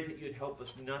 We pray that you'd help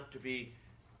us not to be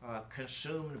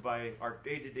consumed by our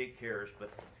day-to-day cares,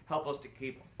 but help us to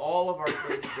keep all of our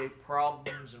day-to-day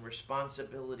problems and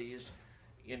responsibilities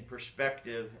in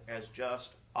perspective as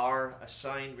just our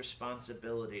assigned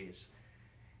responsibilities.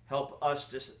 Help us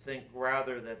to think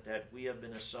rather that we have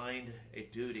been assigned a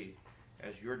duty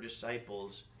as your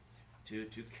disciples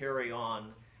to carry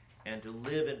on and to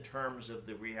live in terms of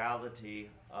the reality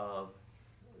of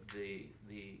the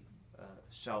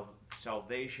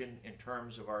salvation in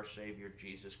terms of our Savior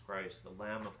Jesus Christ, the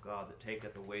Lamb of God that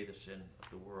taketh away the sin of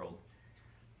the world.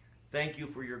 Thank you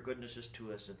for your goodnesses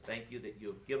to us, and thank you that you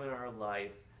have given our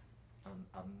life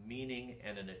a meaning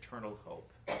and an eternal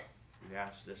hope. We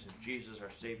ask this in Jesus,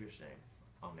 our Savior's name.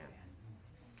 Amen.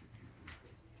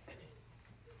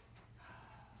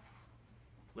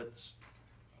 Let's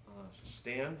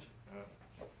stand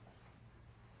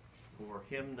for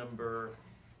hymn number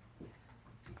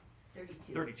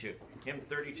 32. Hymn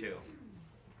 32.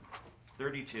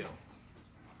 32.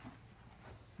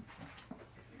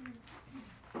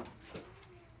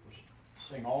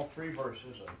 Sing all three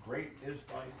verses of Great is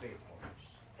Thy Faithfulness.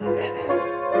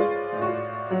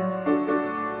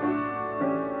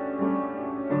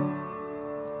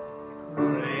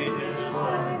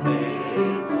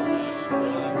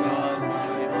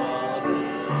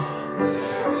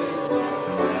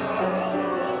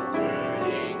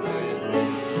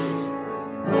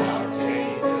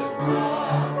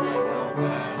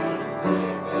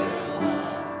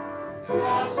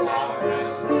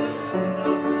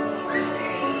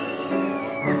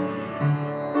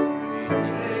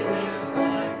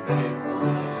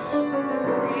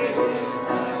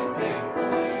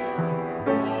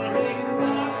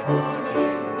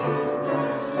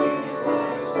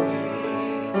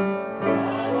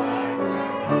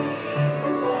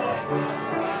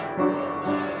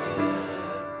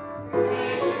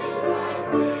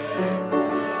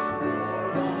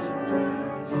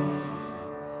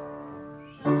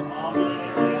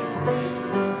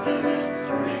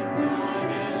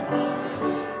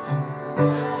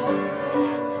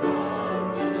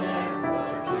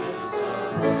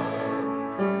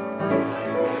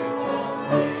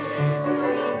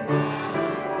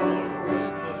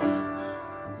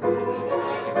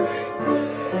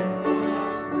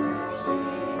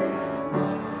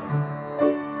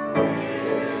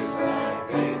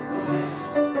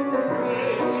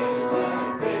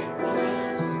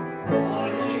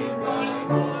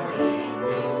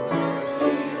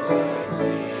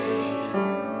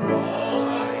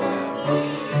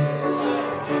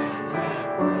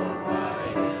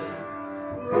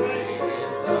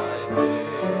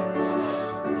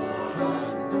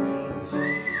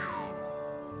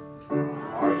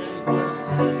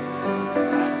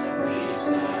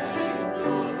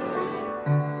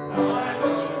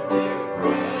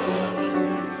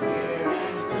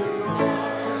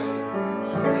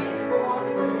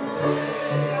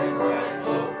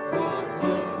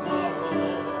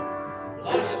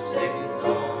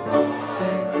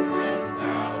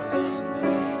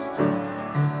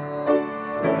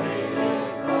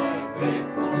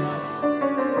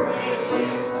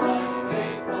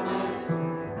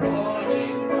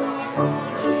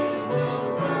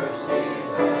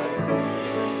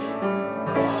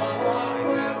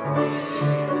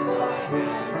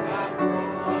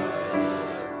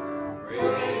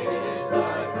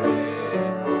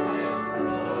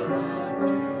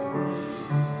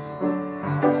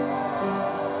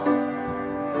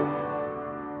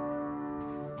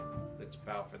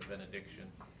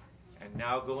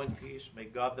 Go in peace. May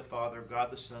God the Father,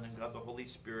 God the Son, and God the Holy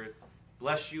Spirit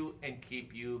bless you and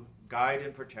keep you, guide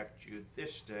and protect you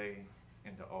this day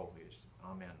and always.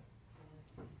 Amen.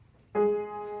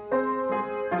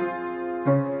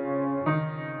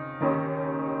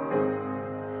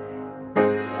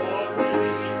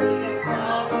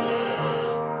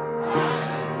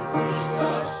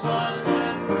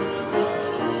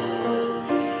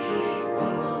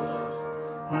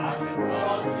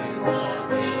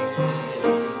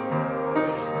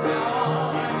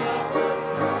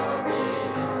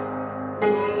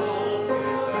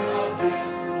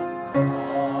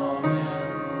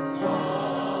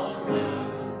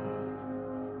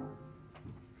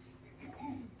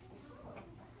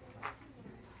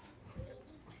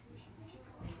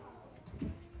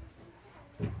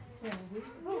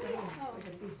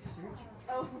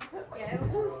 Oh, yeah, it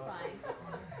was fine.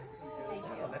 Thank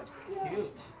you. Oh, that's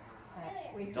cute.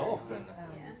 We Dolphin.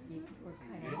 You were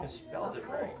kind You even spelled it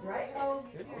right. right? Oh,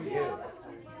 Good for you.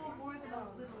 more than a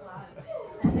little out of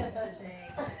it.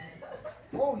 Dang.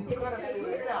 Oh, you got a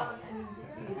tooth out.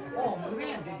 Oh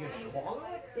man, did you swallow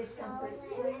it?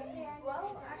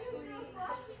 Well, actually,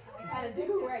 I kind of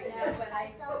do right now, but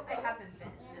I haven't been.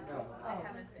 No, I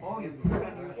haven't been. Oh, you put it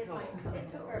under your pillow.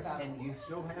 It took her about And you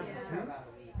still have the Yeah. tooth?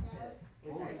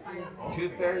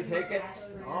 Tooth fairy, take it.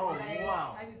 Oh,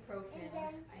 wow. Ibuprofen.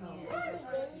 I need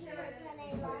it.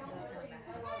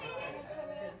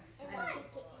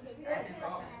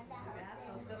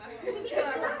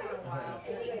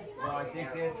 Well, I think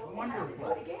that's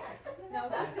wonderful. No,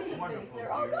 that's That's wonderful,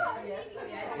 They're all dear. gone. Yes.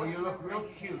 Yeah, Well, you look real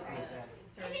cute with that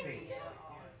surgery. face.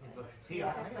 You look, see,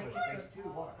 I have a face too.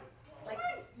 What? Like,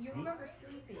 you remember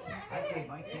sleeping. I gave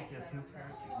my kids a tooth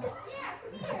therapy. No.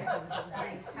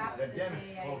 Like, half The the dentist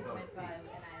day I pulled those went by and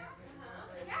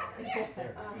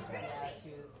There.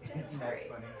 Isn't that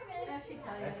funny? she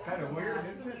tell you. That's kind of weird,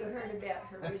 isn't You it? heard about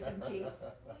her wisdom teeth,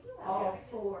 all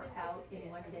four out in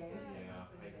one day. Yeah,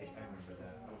 I remember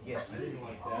that. Yes, I didn't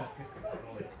like that.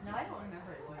 No, I don't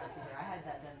remember it too much either. I had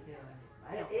that done too.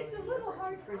 I don't It's a little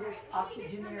hard for this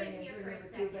octogenarian to remember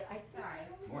too, but I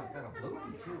Boy, I got a blue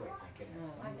one too, I think.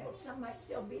 thought some might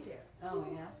still be there. Oh,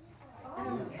 yeah.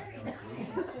 Blue,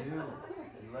 green too.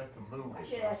 You like the blue one. I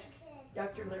should ask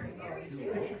Dr. Larry Moore and see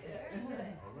what he says. All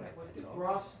right, that's all.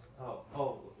 Ross,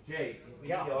 oh, Jay, we need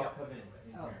Yeah, you all yeah. come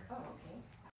in. Oh. Oh,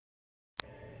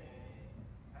 okay.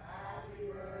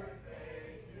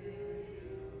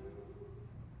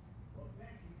 Well,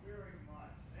 thank you very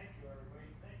much. Thank you, everybody.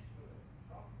 Thanks for the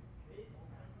chocolate cake.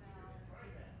 Try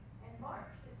that. And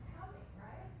Mark's is coming,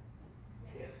 right?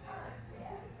 Yes.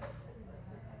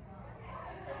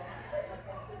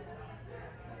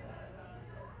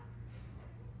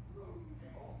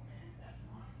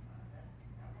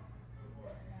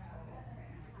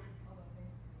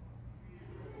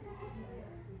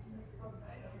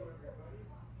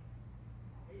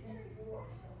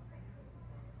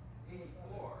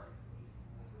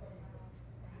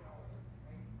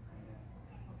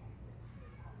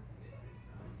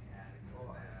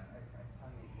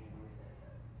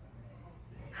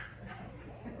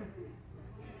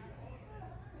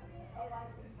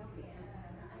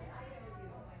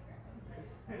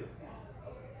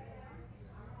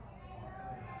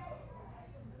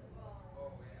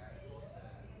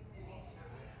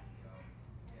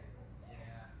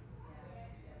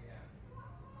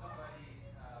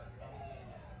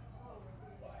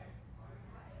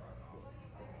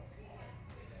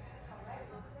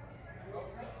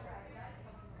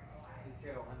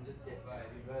 I'm just get by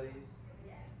everybody's.